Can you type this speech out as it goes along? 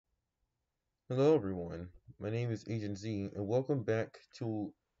Hello everyone, my name is Agent Z and welcome back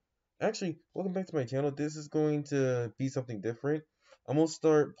to my channel. This is going to be something different. I'm gonna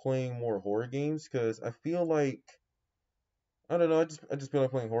start playing more horror games because I feel like I don't know, I just feel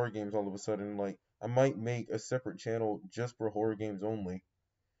like playing horror games all of a sudden. Like I might make a separate channel just for horror games only.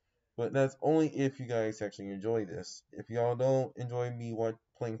 But that's only if you guys actually enjoy this. If y'all don't enjoy me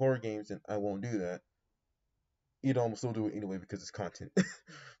playing horror games, then I won't do that. I'm still do it anyway because it's content.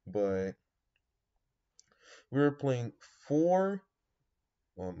 But we're playing four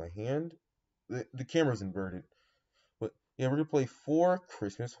on my hand. The camera's inverted. But yeah, we're gonna play four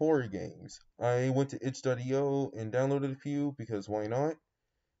Christmas horror games. I went to itch.io and downloaded a few because why not?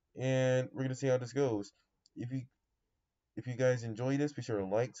 And we're gonna see how this goes. If you if you guys enjoy this, be sure to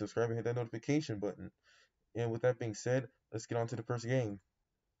like, subscribe, and hit that notification button. And with that being said, let's get on to the first game.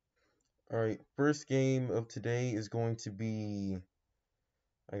 Alright, first game of today is going to be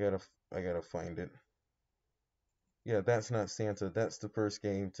I gotta find it. Yeah, that's not Santa. That's the first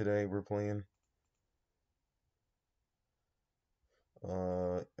game today we're playing.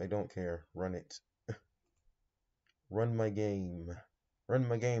 I don't care. Run it. Run my game. Run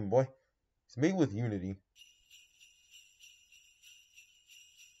my game, boy. It's made with Unity.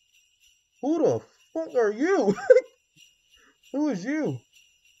 Who the fuck are you? Who is you?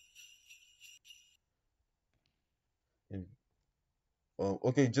 And,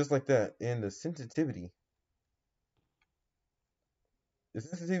 okay, just like that. And the sensitivity. The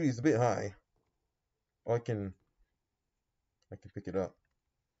sensitivity is a bit high. Oh, I can pick it up.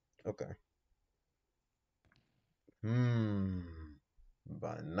 Okay.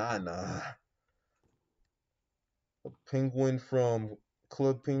 Banana. A penguin from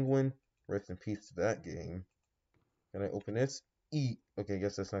Club Penguin. Rest in peace to that game. Can I open this? Eat. Okay, I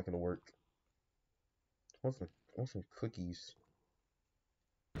guess that's not gonna work. I want some cookies.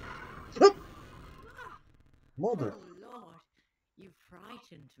 Mother. Oh, Lord, you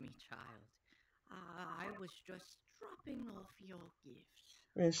frightened me, child. I was just dropping off your gifts.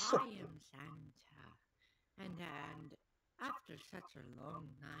 Man, shut I am Santa, and after such a long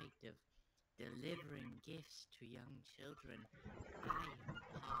night of delivering gifts to young children, I am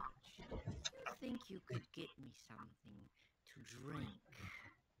parched. Do you think you could get me something to drink?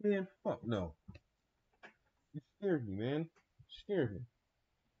 Man, fuck no. You scared me, man. You scared me.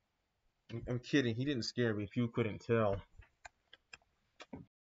 I'm kidding. He didn't scare me if you couldn't tell.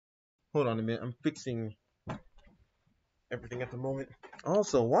 Hold on a minute. I'm fixing everything at the moment.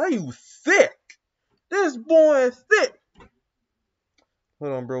 Also, why are you thick? This boy is thick.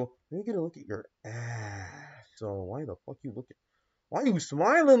 Hold on, bro. Let me get a look at your ass. So why the fuck you looking? Why are you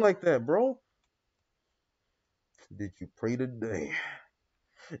smiling like that, bro? Did you pray today?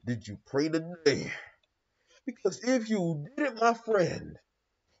 Did you pray today? Because if you didn't, my friend,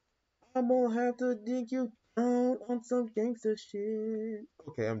 I'm gonna have to dig you down on some gangster shit.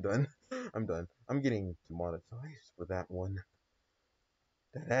 Okay, I'm done. I'm done. I'm getting demonetized for that one.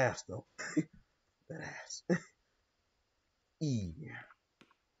 That ass, though. That ass. E.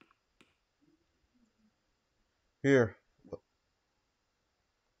 Here.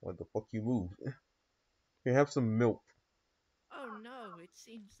 What the fuck you move? Here, have some milk. Oh no, it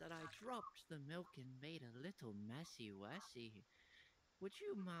seems that I dropped the milk and made a little messy-wessy. Would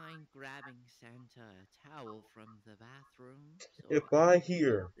you mind grabbing Santa a towel from the bathroom so I If can I clean up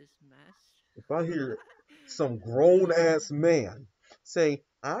hear, this mess? if I hear some grown ass man say,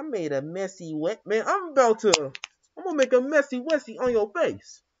 I made a messy wet man, I'm gonna make a messy wessy on your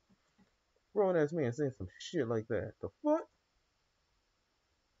face. Grown ass man saying some shit like that. The fuck?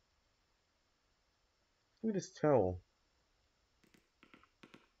 Look at this towel.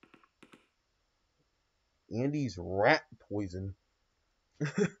 Andy's rat poison.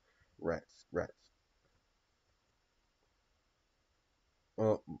 Rats.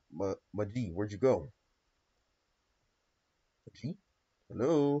 My G, where'd you go? G?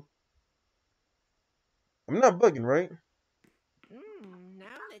 Hello? I'm not bugging, right?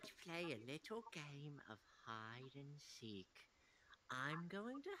 Now let's play a little game of hide and seek. I'm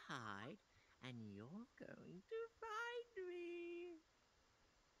going to hide, and you're going to find me.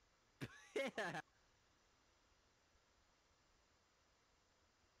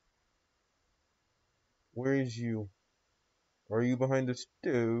 Where is you? Are you behind the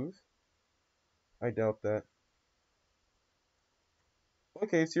stove? I doubt that.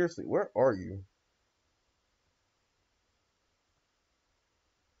 Okay, seriously, where are you?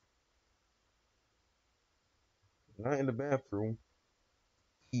 Not in the bathroom.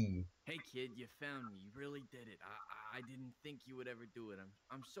 E. Hey kid, you found me. You really did it. I didn't think you would ever do it.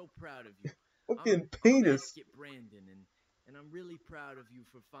 I'm so proud of you. Fucking I'm gonna penis. get Brandon and and I'm really proud of you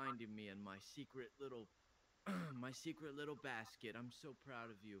for finding me in my secret little my secret little basket. I'm so proud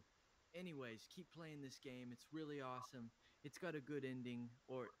of you. Anyways, keep playing this game. It's really awesome. It's got a good ending,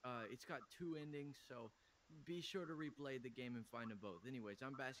 or it's got two endings, so be sure to replay the game and find them both. Anyways,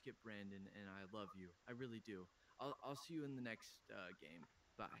 I'm Basket Brandon, and I love you. I really do. I'll see you in the next game.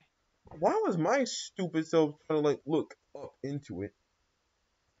 Bye. Why was my stupid self trying to like look up into it?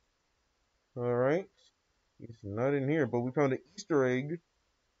 Alright. He's not in here, but we found an Easter egg.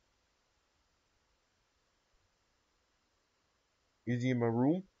 Is he in my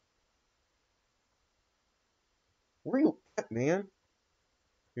room? Where you at, man?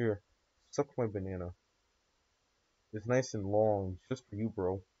 Here, suck my banana. It's nice and long, just for you,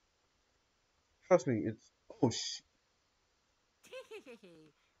 bro. Trust me, it's. Oh,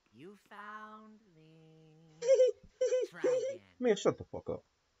 You found me. Try again. Man, shut the fuck up.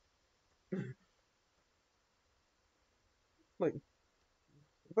 Like,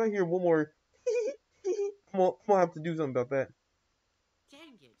 if I hear one more, I'm gonna have to do something about that.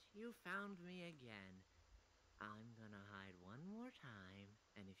 Dang it, you found me again. I'm gonna hide one more time,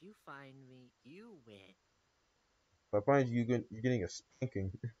 and if you find me, you win. If I find you, you're getting a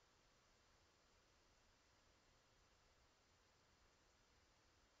spanking.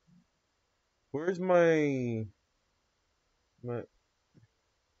 Where's my?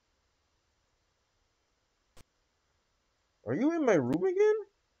 Are you in my room again?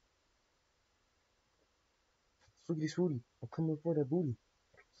 Swooty, I'm coming for that booty.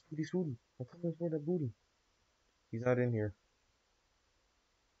 Swooty, I'm coming for that booty. He's not in here.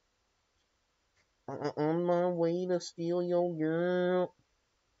 On my way to steal your girl.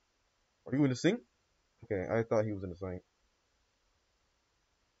 Are you in the sink? Okay, I thought he was in the sink.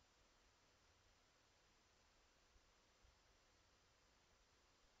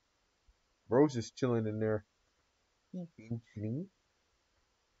 Bro's just chilling in there.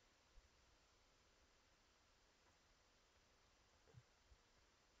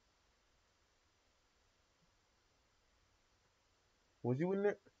 Was you in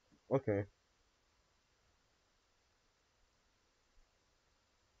there? Okay.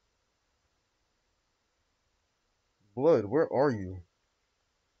 Blood, where are you?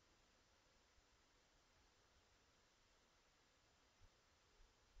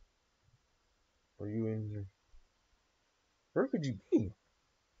 Are you in here? Where could you be?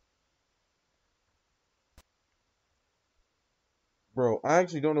 Bro, I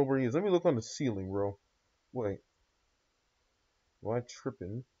actually don't know where he is. Let me look on the ceiling, bro. Wait. Am I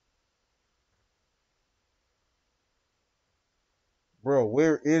tripping? Bro,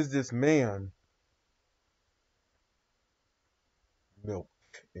 where is this man? Milk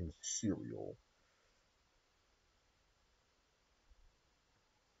and cereal.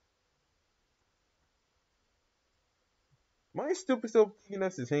 My stupid self thinking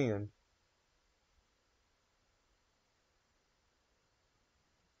that's his hand.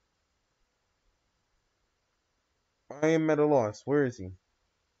 I am at a loss. Where is he?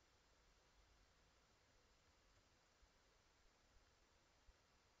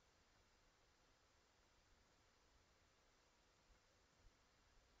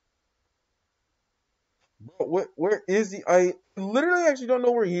 Bro, where is he? I literally actually don't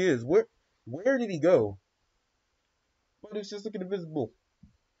know where he is. Where did he go? But it's just looking invisible.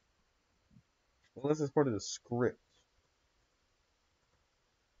 Unless it's part of the script.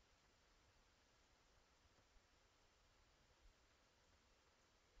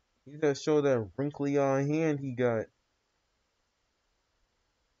 He gotta show that wrinkly hand he got.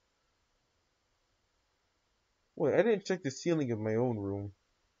 Wait, I didn't check the ceiling of my own room.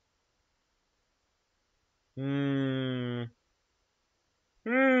 Hmm.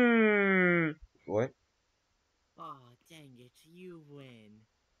 Hmm. What? Oh, dang it, you win.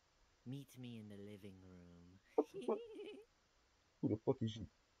 Meet me in the living room. What? Who the fuck is you?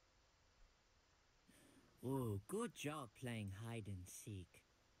 Ooh, good job playing hide and seek.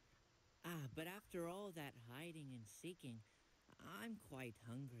 But after all that hiding and seeking, I'm quite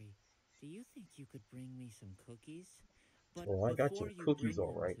hungry. Do you think you could bring me some cookies? But Oh, I got before your you cookies, bring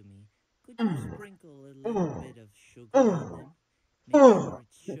all them right. to me, could you sprinkle a little bit of sugar on them? Make sure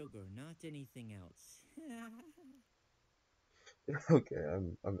it's sugar, not anything else. Okay,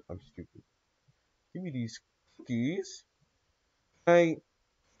 I'm stupid. Give me these cookies. I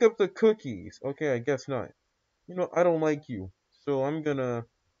pick up the cookies. Okay, I guess not. You know, I don't like you. So I'm gonna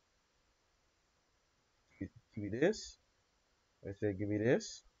give me this. I said give me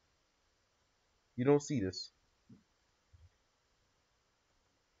this. You don't see this.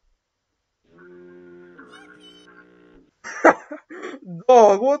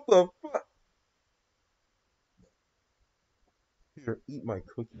 Dog, what the fuck? Here, eat my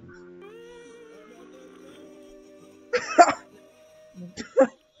cookies.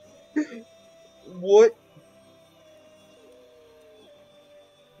 What?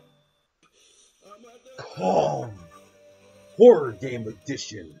 Calm. Horror game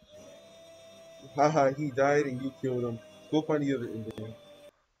edition. Haha, he died and you killed him. Go find the other ending.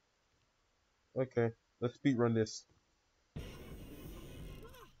 Okay, let's speedrun this.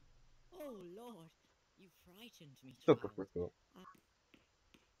 Oh, Lord, you frightened me, Shut the child. frick up.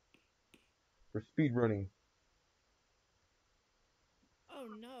 We're speedrunning. Oh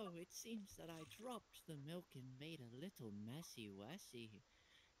no, it seems that I dropped the milk and made a little messy-wessy.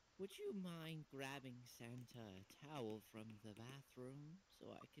 Would you mind grabbing Santa a towel from the bathroom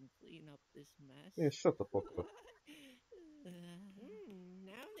so I can clean up this mess? Yeah, shut the fuck up.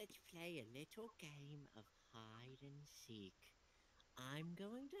 Now let's play a little game of hide and seek. I'm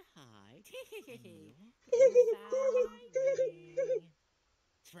going to hide. And you found me.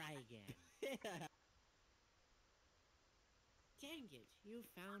 Try again. Dang it, you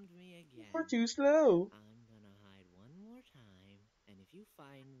found me again. You're too slow. I'm gonna hide one more time, and if you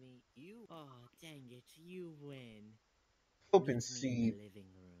find me, you... Oh, dang it, you win. Open Meet me in seed. the living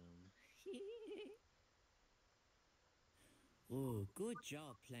room. Ooh, good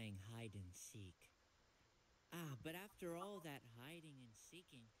job playing hide and seek. Ah, but after all that hiding and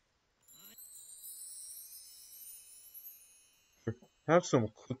seeking, Have some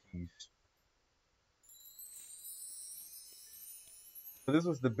cookies. So this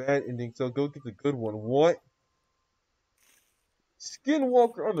was the bad ending, so go get the good one. What?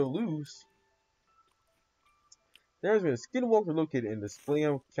 Skinwalker on the loose? There has been a skinwalker located in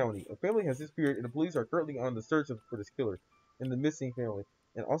Splam County. A family has disappeared, and the police are currently on the search for this killer and the missing family.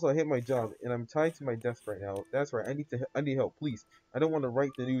 And also, I hit my job, and I'm tied to my desk right now. That's right. I need help, please. I don't want to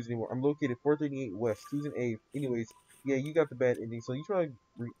write the news anymore. I'm located 438 West, Susan A. Anyways, yeah, you got the bad ending. So you try to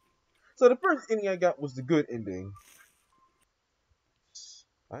So the first ending I got was the good ending.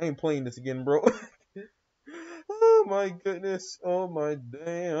 I ain't playing this again, bro. Oh my goodness. Oh my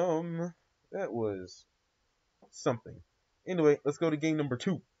damn. That was something. Anyway, let's go to game number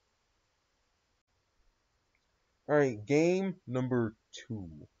 2. Alright, game number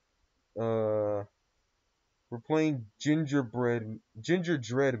 2. We're playing Ginger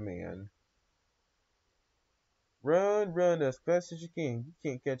Dread Man. Run, run as fast as you can. You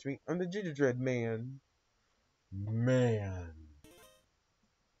can't catch me. I'm the Ginger Dread Man. Man.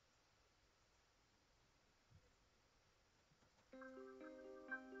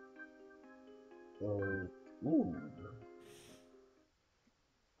 Ooh.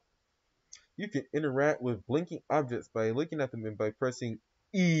 You can interact with blinking objects by looking at them and by pressing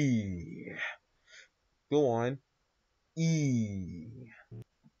E. Go on. E.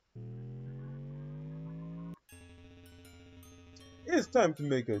 It's time to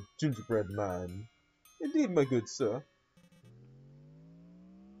make a gingerbread man. Indeed, my good sir.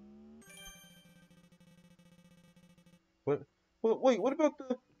 But wait, what about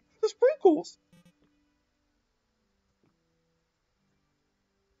the sprinkles?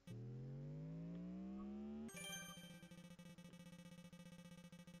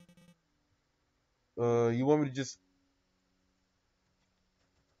 You want me to just...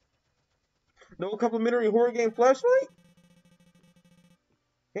 No complimentary horror game flashlight?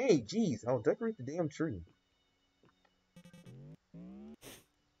 Hey, geez, I'll decorate the damn tree.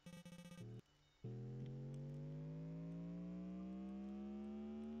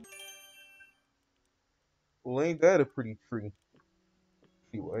 Well, ain't that a pretty tree?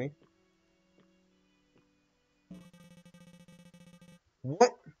 Anyway.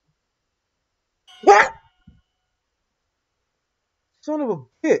 What? What? Son of a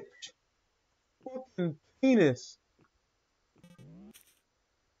bitch. Fucking penis.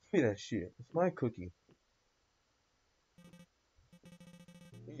 Give me that shit. It's my cookie.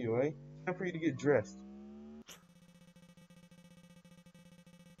 Anyway, time for you to get dressed.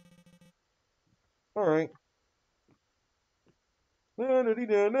 Alright. Now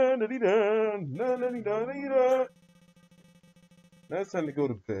it's time to go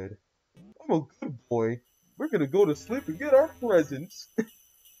to bed. I'm a good boy. We're gonna go to sleep and get our presents.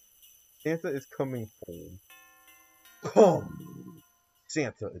 Santa is coming home. Come!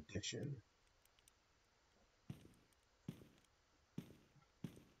 Santa edition.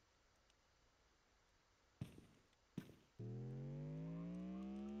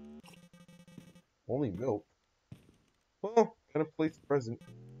 Only milk. Well, gotta place the present.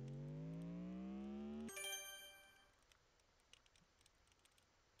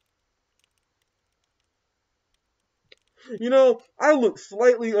 You know, I look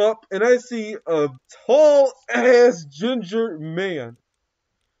slightly up and I see a tall ass ginger man.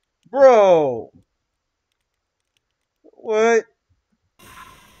 Bro, what?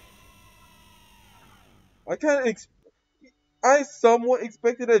 I kind of I somewhat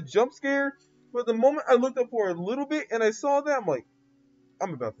expected a jump scare, but the moment I looked up for a little bit and I saw that, I'm like,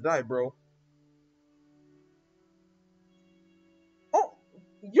 I'm about to die, bro. Oh,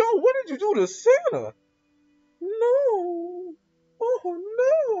 yo, what did you do to Santa? No. Oh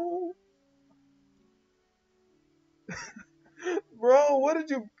no. Bro, what did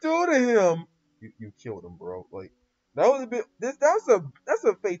you do to him? You killed him, bro. Like that was a bit that's a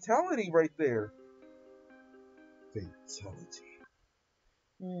fatality right there. Fatality.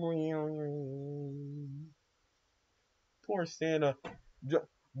 Poor Santa.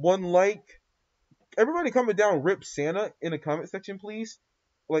 One like. Everybody comment down rip Santa in the comment section, please.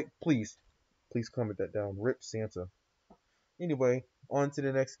 Like, please. Please comment that down. Rip Santa. Anyway, on to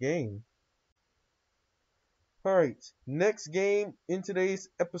the next game. Alright, next game in today's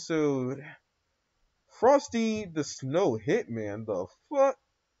episode. Frosty the Snow Hitman. The fuck?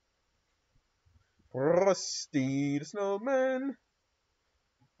 Frosty the Snowman.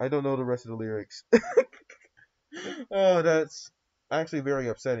 I don't know the rest of the lyrics. Oh, that's actually very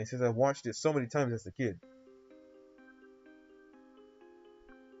upsetting since I've watched it so many times as a kid.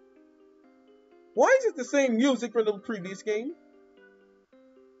 Why is it the same music from the previous game?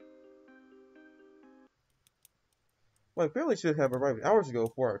 My family should have arrived hours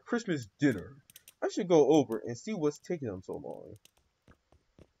ago for our Christmas dinner. I should go over and see what's taking them so long.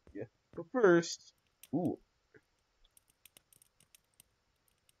 Yeah, but first, ooh,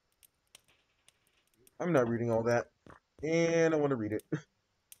 I'm not reading all that, and I want to read it.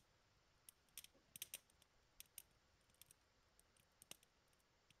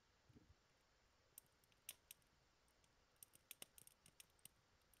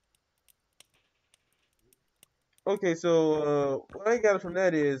 Okay, so what I got from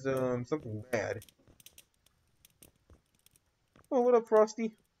that is something bad. Oh, what up,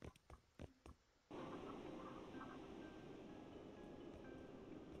 Frosty?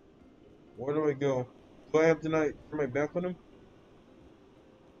 Where do I go? Do I have tonight for my back on him?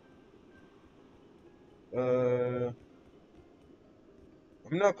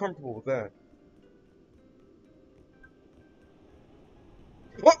 I'm not comfortable with that.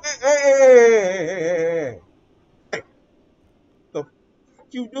 What? Hey! The fuck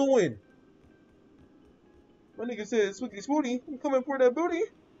you doing? My nigga said, "Swiggity Swooty, I'm coming for that booty."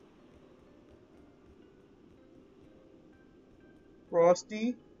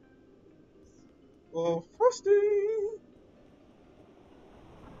 Frosty. Oh, Frosty.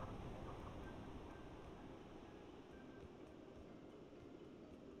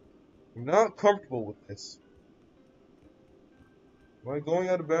 I'm not comfortable with this. Am I going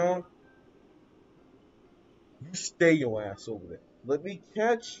out of bounds? You stay your ass over there. Let me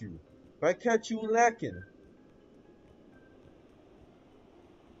catch you. If I catch you lacking.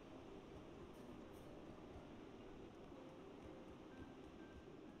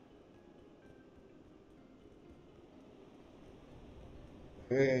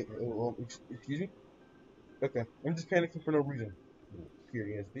 Hey, excuse me? Okay, I'm just panicking for no reason.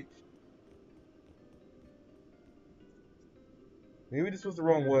 Scary ass bitch. Maybe this was the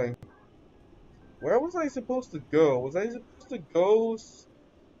wrong way. Where was I supposed to go? Was I supposed to go?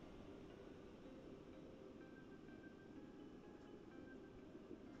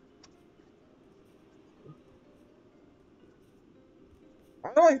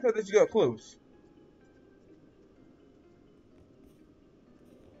 I don't like that you got close.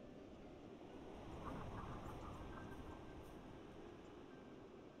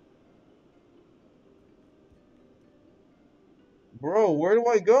 Bro, where do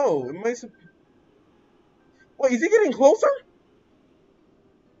I go? Am I Wait, is he getting closer?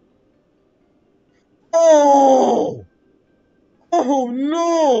 Oh! Oh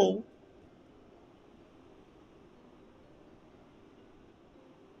no!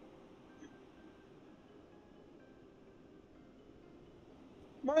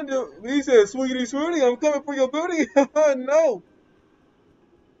 My dude, he said, "Sweetie, sweetie, I'm coming for your booty." No!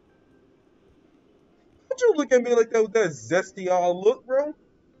 Don't you look at me like that with that zesty all look, bro?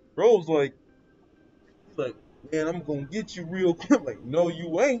 Bro's like, man, I'm gonna get you real quick. I'm like, no,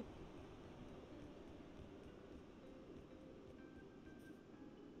 you ain't.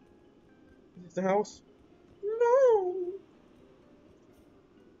 Is this the house? No.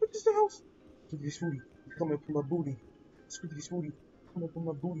 What is the house? Sweetie, sweetie, he's coming for my booty. Sweetie, sweetie, coming for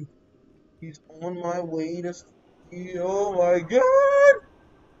my booty. He's on my way to. Oh my god!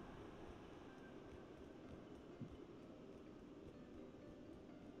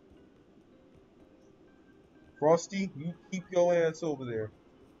 Frosty, you keep your ass over there.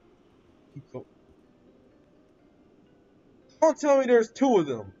 Don't tell me there's two of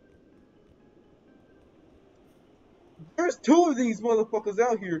them. There's two of these motherfuckers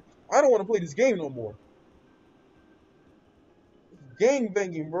out here. I don't want to play this game no more. Gang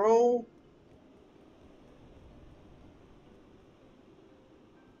banging, bro.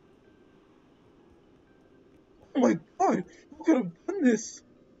 Oh my god, who could have done this?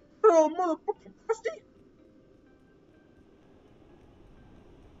 Oh, motherfucking Frosty.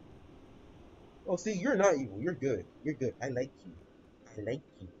 Oh, see, you're not evil. You're good. You're good. I like you. I like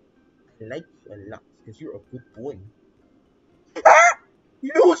you. I like you a lot because you're a good boy. Ah!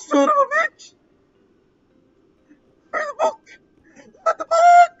 You son of a bitch! Where's the book? What the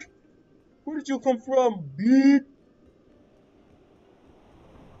fuck? Where did you come from, bitch?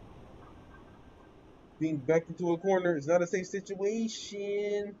 Being backed into a corner is not a safe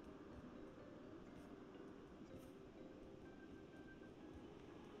situation.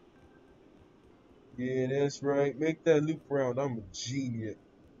 Yeah, that's right. Make that loop round. I'm a genius.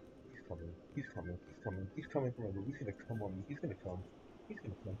 He's coming. He's coming. He's coming. He's coming from a loop. He's gonna come on me. He's gonna come. He's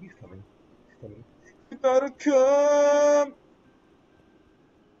gonna come. He's coming. He's coming. You better come!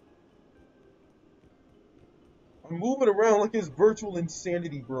 I'm moving around like it's virtual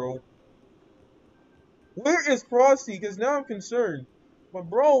insanity, bro. Where is Frosty? Because now I'm concerned. But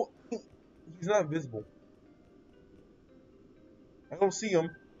bro, he's not visible. I don't see him.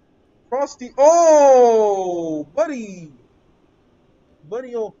 Frosty. Oh, buddy.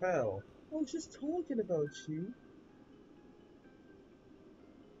 Buddy, old pal. I was just talking about you.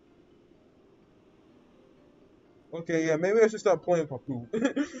 Okay, yeah, maybe I should stop playing Papu.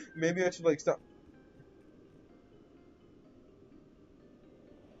 Maybe I should, like, stop.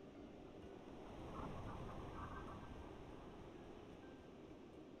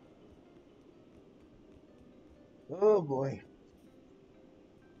 Oh, boy.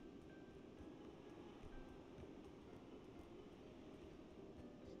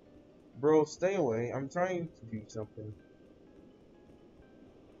 Bro, stay away. I'm trying to do something.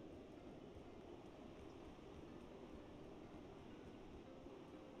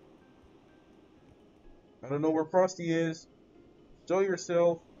 I don't know where Frosty is. Show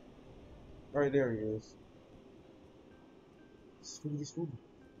yourself. Alright, there he is. Sweetie, sweetie.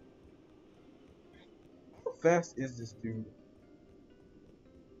 How fast is this dude?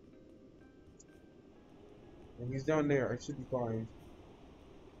 And he's down there. I should be fine.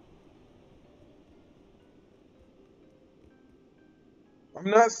 I'm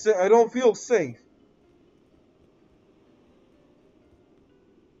not sa- I don't feel safe.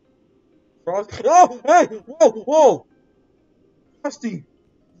 Frosty. Oh, hey! Whoa, whoa! Frosty! Is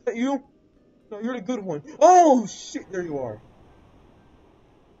that you? No, you're the good one. Oh, shit, there you are.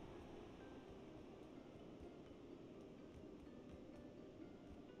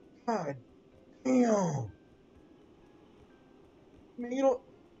 God damn. Man, you know,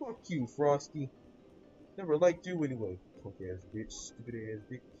 fuck you, Frosty. Never liked you anyway. Punk ass bitch, stupid ass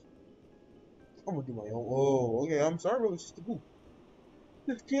bitch. I'm gonna do my own. Oh, okay, I'm sorry, bro. It's just a poop.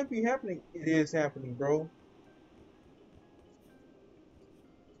 This can't be happening. It is happening, bro.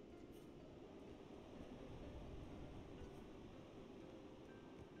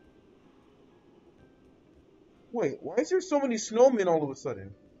 Wait, why is there so many snowmen all of a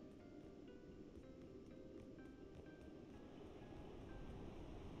sudden?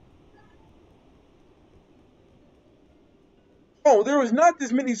 Oh, there was not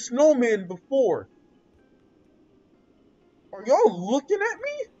this many snowmen before. Are y'all looking at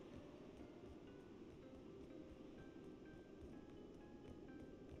me?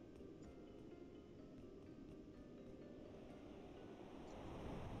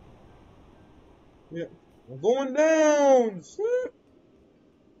 Yeah, I'm going down.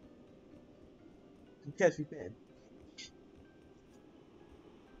 You catch me, man.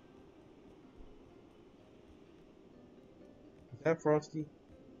 Is that Frosty?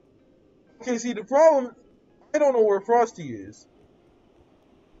 Okay, see, the problem, I don't know where Frosty is.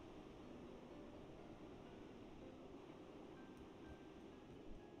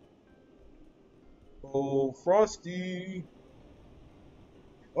 Oh, Frosty.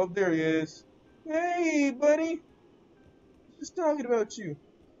 Oh, there he is. Hey, buddy. Just talking about you.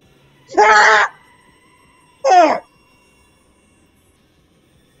 Ah! Fuck!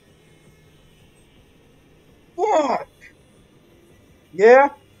 Fuck! Yeah?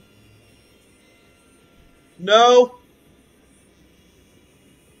 No?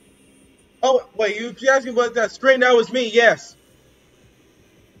 Oh, wait, you asking about that? Straight now was me, yes.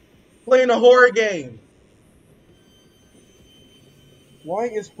 Playing a horror game. Why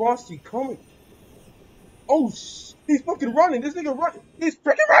is Frosty coming? Oh, he's fucking running. This nigga running. He's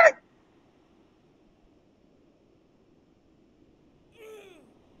freaking running.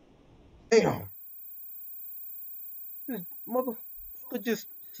 Damn. This motherfucker just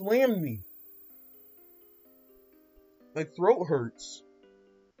slammed me. My throat hurts.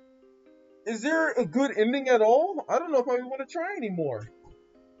 Is there a good ending at all? I don't know if I want to try anymore.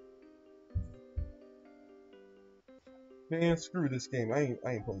 Man, screw this game. I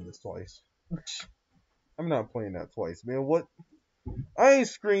ain't playing this twice. I'm not playing that twice, man. What? I ain't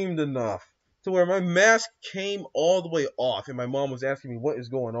screamed enough to where my mask came all the way off, and my mom was asking me what is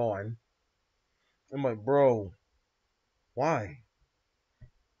going on. I'm like, bro, why?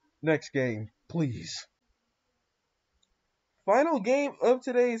 Next game, please. Final game of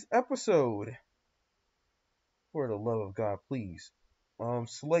today's episode. For the love of God, please.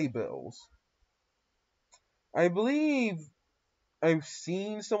 Sleigh bells. I believe I've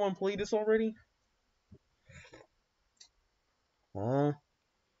seen someone play this already. Huh?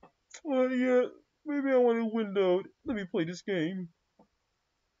 Oh yeah, maybe I want it windowed. Let me play this game.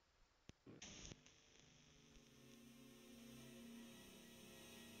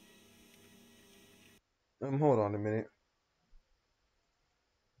 Hold on a minute.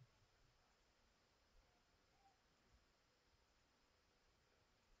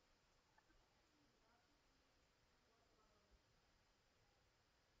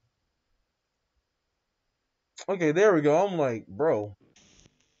 Okay, there we go. I'm like, bro.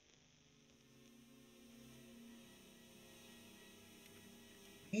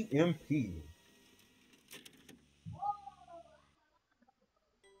 EMP.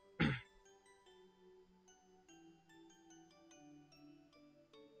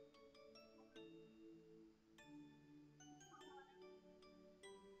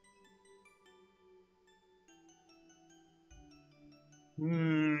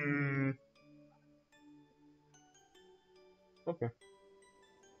 Okay.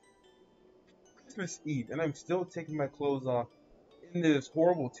 Christmas Eve, and I'm still taking my clothes off in this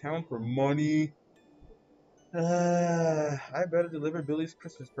horrible town for money. I better deliver Billy's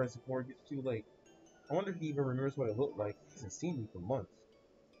Christmas present before it gets too late. I wonder if he even remembers what I look like. He hasn't seen me for months.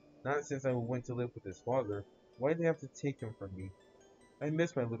 Not since I went to live with his father. Why'd they have to take him from me? I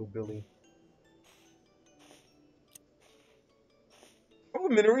miss my little Billy.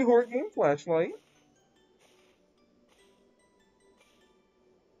 Complimentary horror game flashlight.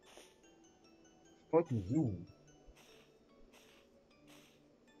 Fucking zoom.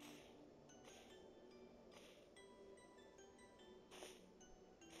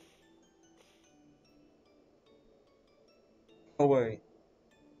 Oh wait.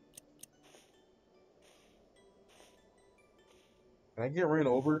 Can I get ran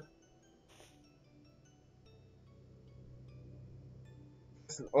over?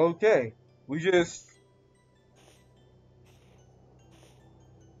 Okay. We just...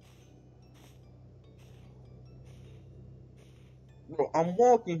 Bro, I'm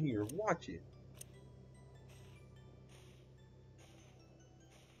walking here. Watch it.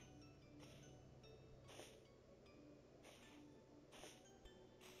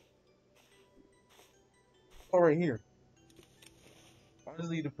 Oh, right here. I'll just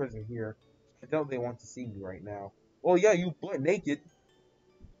leave the present here. I doubt they want to see me right now. Oh yeah, you butt naked.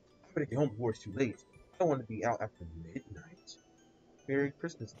 I better get home before it's too late. I don't want to be out after midnight. Merry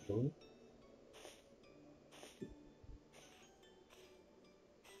Christmas, Billy.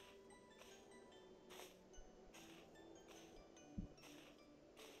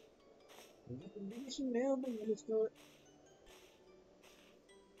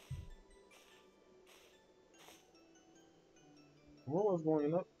 What was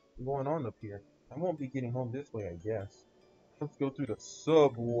going on up here? I won't be getting home this way, I guess. Let's go through the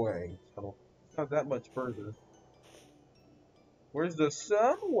subway tunnel. It's not that much further. Where's the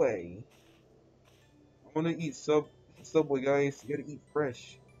subway? I want to eat Subway, guys. You gotta eat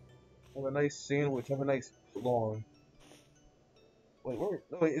fresh. Have a nice sandwich. Have a nice long. Wait, where?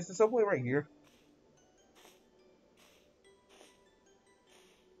 No, wait, is the Subway right here?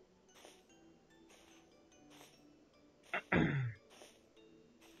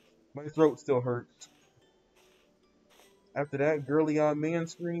 My throat still hurts. After that girly eyed man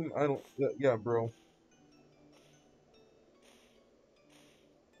scream, I don't. Yeah, bro.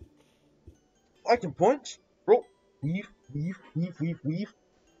 I can punch, bro. Weave, weave, weave, weave, weave,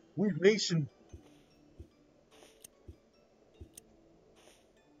 weave nation.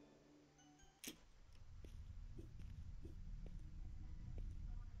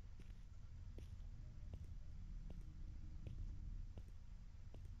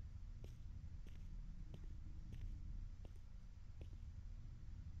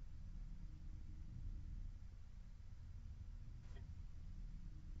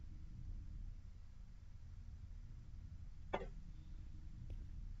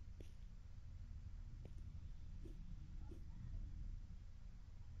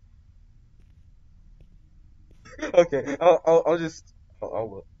 Okay, I'll just I'll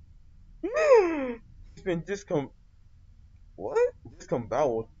look. He's been what?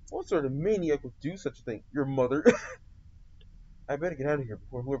 Discombobulated. What sort of maniac would do such a thing? Your mother. I better get out of here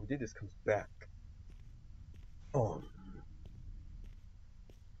before whoever did this comes back. Oh,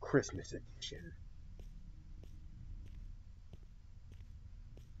 Christmas edition.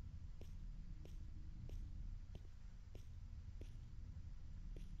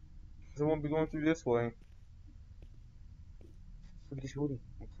 I won't be going through this way. Look at this booty.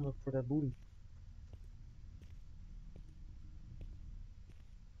 I'm coming for that booty.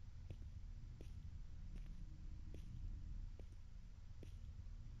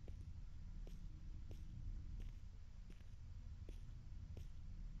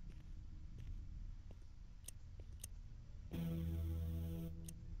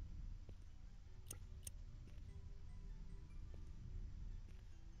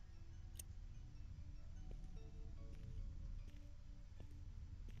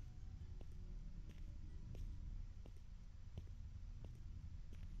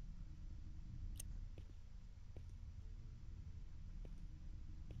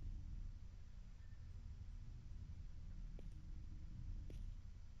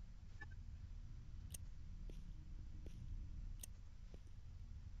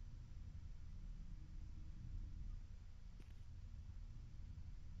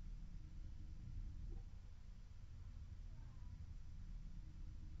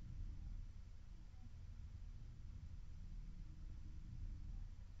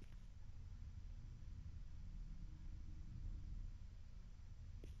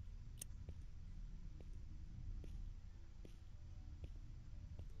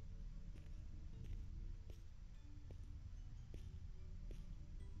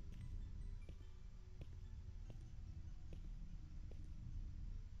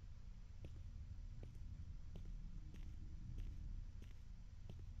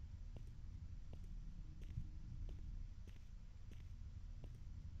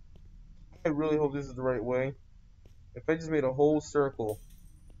 I really hope this is the right way. If I just made a whole circle.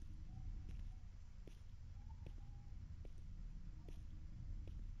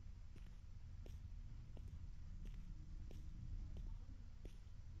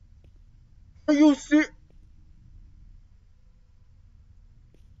 Are you serious?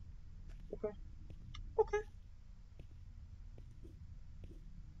 Okay. Okay.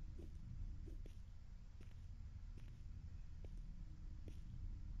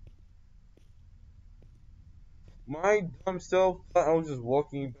 My dumb self thought I was just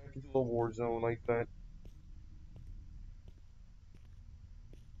walking back into a war zone like that.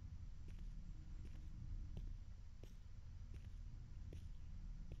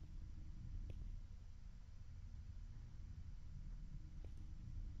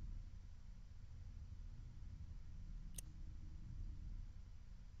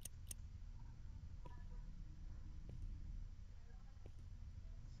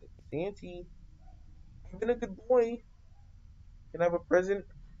 Auntie, I've been a good boy. Can I have a present?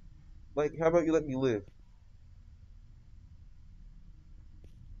 Like, how about you let me live?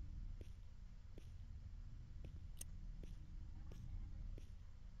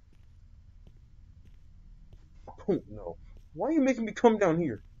 Oh no. Why are you making me come down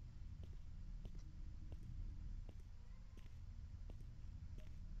here?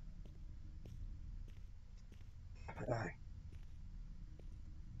 I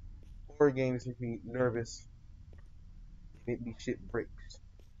Horror games make me nervous. They make me shit bricks.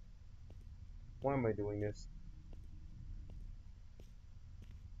 Why am I doing this?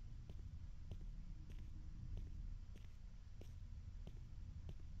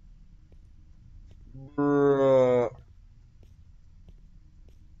 Bruh.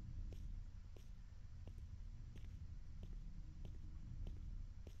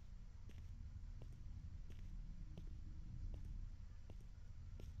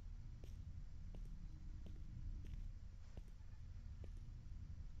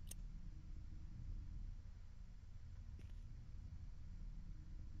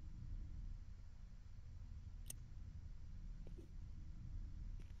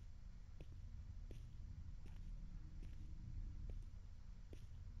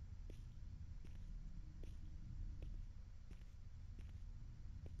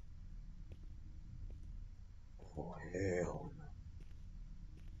 Oh hell.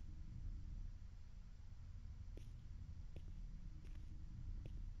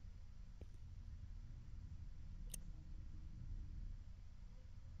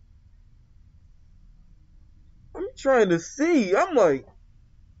 I'm trying to see. I'm like,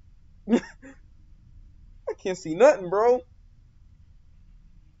 I can't see nothing, bro.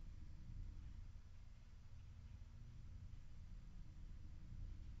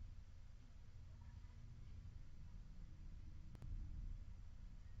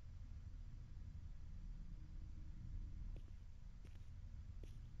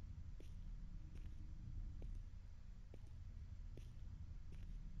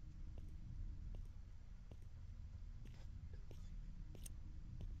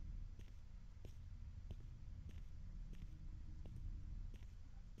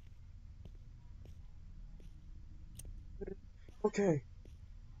 Okay,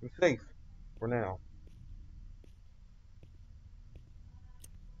 I'm safe for now.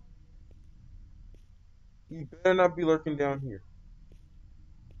 You better not be lurking down here.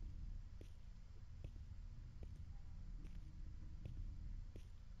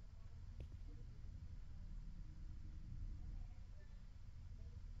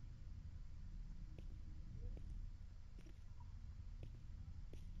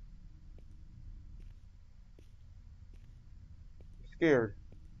 I'm scared.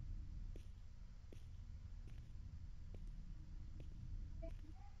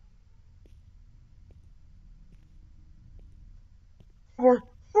 For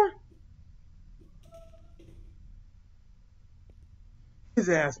his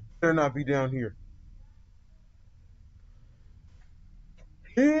ass better not be down here.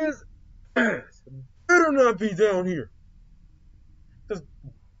 His ass better not be down here. Cause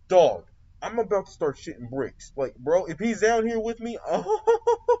dog, I'm about to start shitting bricks. Like, bro, if he's down here with me, oh,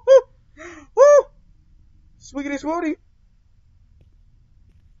 swiggity swooty.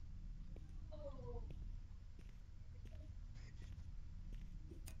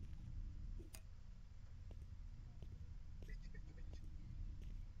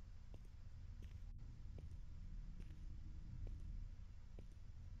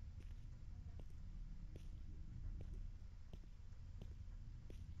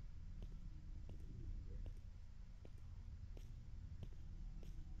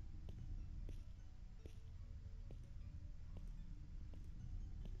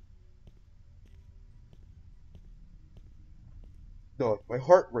 Dog, my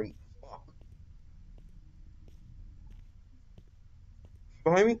heart rate. Fuck.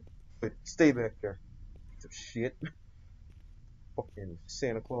 Behind me? Good. Stay back there. Piece of shit. Fucking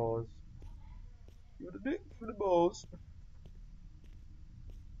Santa Claus. Give it the dick, give it the balls.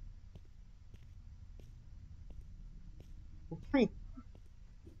 Free.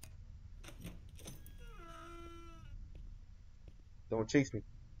 Don't chase me.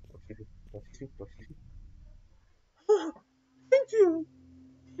 Don't chase me. Don't chase me. Don't chase me. Thank you.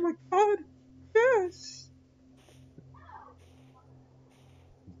 Oh my god. Yes.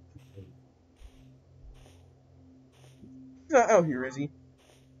 He's not out here, is he?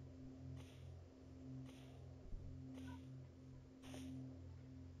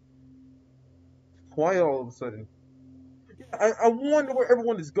 Quiet all of a sudden. I wonder where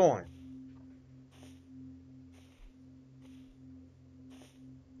everyone is gone.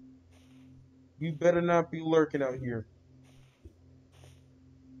 You better not be lurking out here.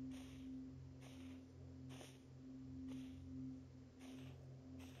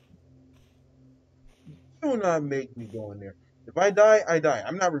 Do not make me go in there. If I die, I die.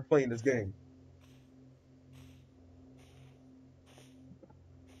 I'm not replaying this game.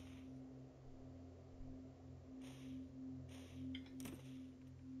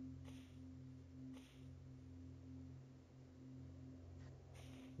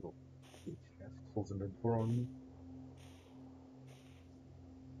 Little bitch ass closing the door on me.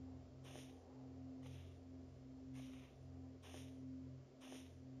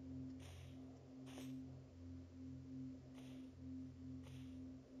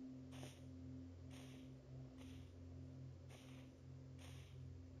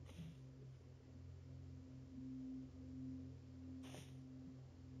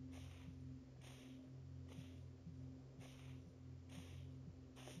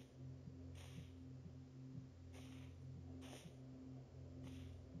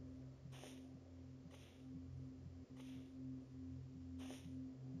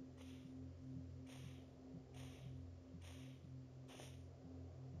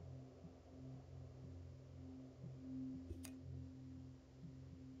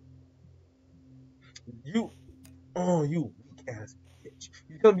 You, oh, you weak ass bitch.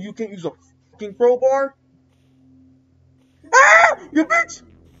 You tell me you can't use a fucking crowbar? Ah! You bitch!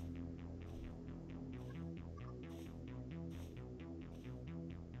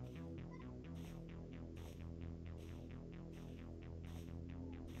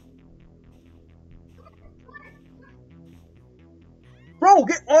 Bro,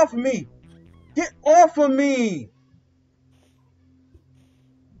 get off of me! Get off of me!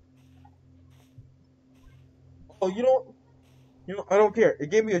 Oh, I don't care. It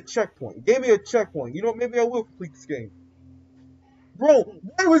gave me a checkpoint. It gave me a checkpoint. You know, maybe I will complete this game. Bro,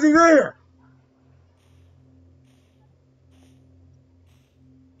 why was he there?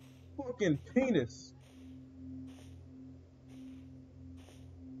 Fucking penis.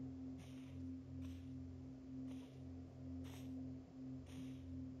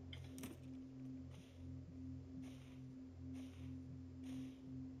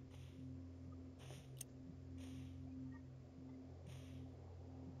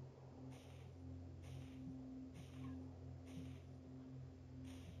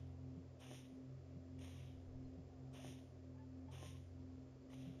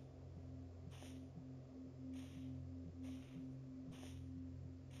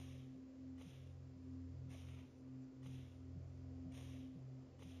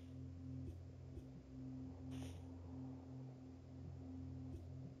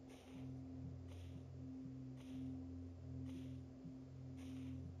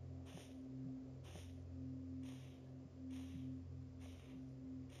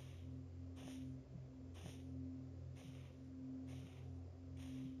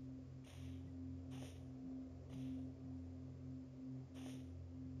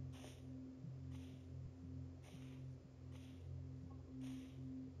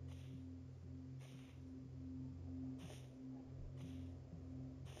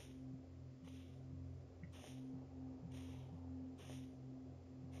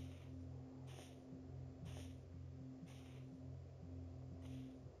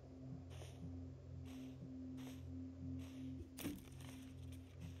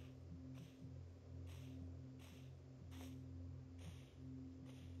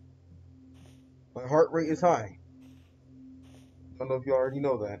 My heart rate is high. Don't know if you already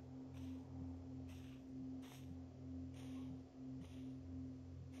know that.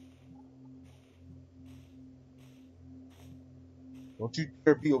 Don't you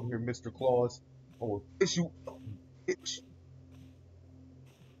dare be over here, Mr. Claus. I will fish you up, bitch.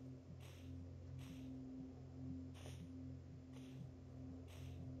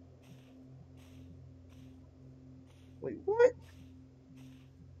 Wait, what?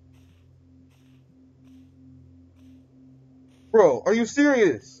 Bro, are you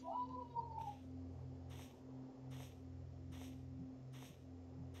serious?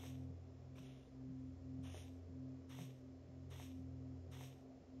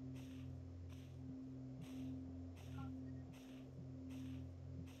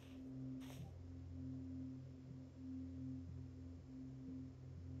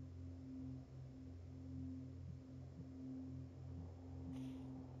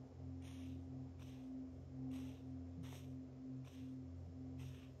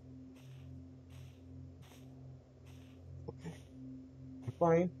 Okay, I'm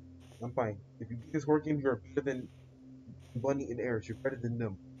fine. I'm fine. If you beat this horror game, you're better than Bunny and Eris. You're better than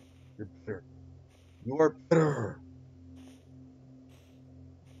them. You're better. You are better.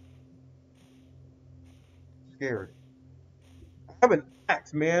 Scared. I have an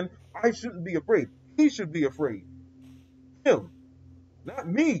axe, man. I shouldn't be afraid. He should be afraid. Him, not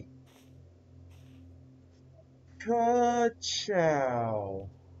me. Ka-chow.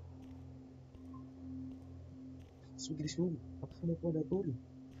 Sweetie, sweetie, I'm coming for that booty.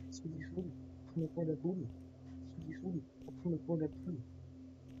 Sweetie, sweetie, I'm coming for that booty. Sweetie, sweetie, I'm coming for that booty.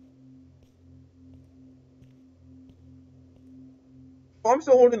 Oh, I'm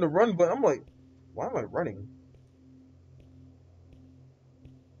still holding the run, but I'm like, why am I running?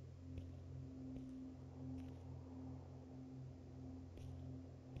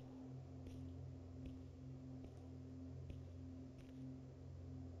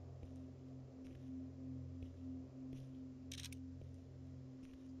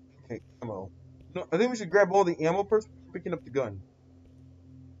 Okay, ammo. No, I think we should grab all the ammo first, picking up the gun.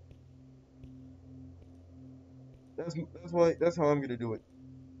 That's how I'm gonna do it.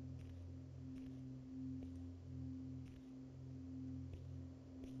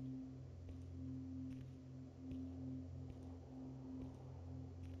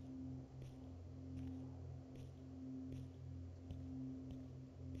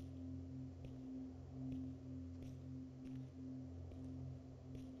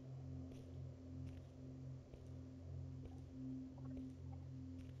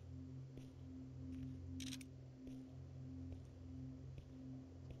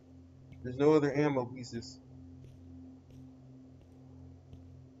 There's no other ammo pieces.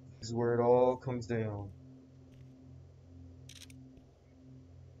 This is where it all comes down.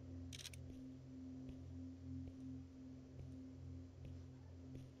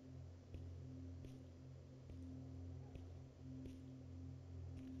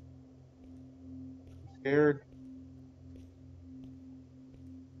 Scared.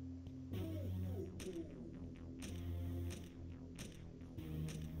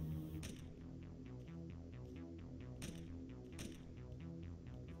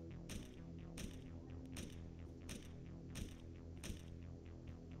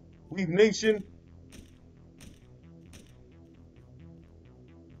 Weave Nation.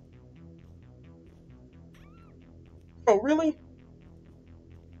 Oh, really?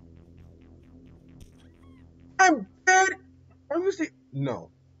 I'm dead. Are you serious?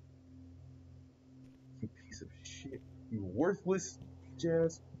 No. You piece of shit. You worthless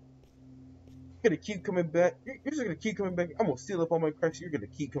jazz. You're gonna keep coming back. You're just gonna keep coming back. I'm gonna seal up all my cracks. You're gonna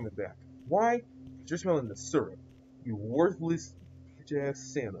keep coming back. Why? 'Cause you're smelling the syrup. You worthless jazz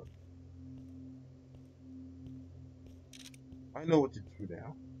Santa. I know what to do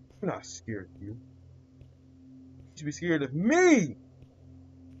now. I'm not scared of you. You should be scared of me.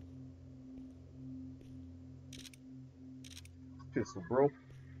 Pistol, bro.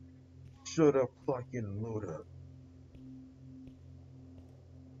 Shut up, clock in and load up.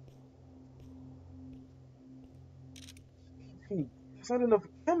 That's not enough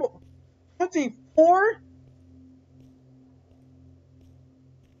ammo. 24?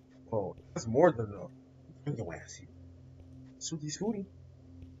 Oh, that's more than enough. Bring your ass here. Sweetie, sweetie.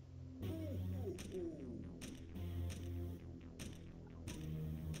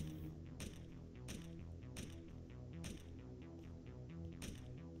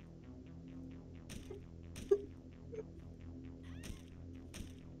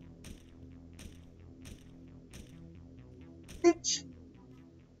 Bitch.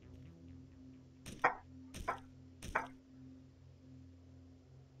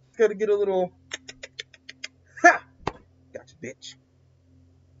 Gotta get a little bitch.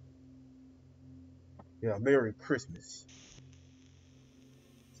 Yeah, Merry Christmas.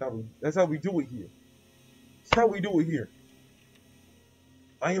 That's how we do it here. That's how we do it here.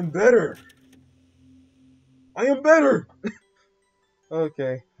 I am better. I am better.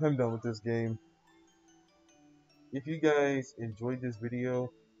 Okay, I'm done with this game. If you guys enjoyed this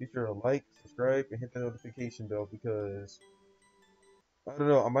video, be sure to like, subscribe, and hit the notification bell because I don't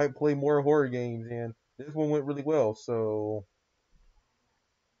know, I might play more horror games and this one went really well. So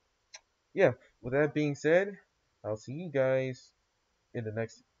yeah, with that being said, I'll see you guys in the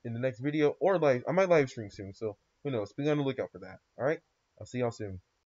next video or live. I might live stream soon, so who knows? Be on the lookout for that. All right, I'll see y'all soon.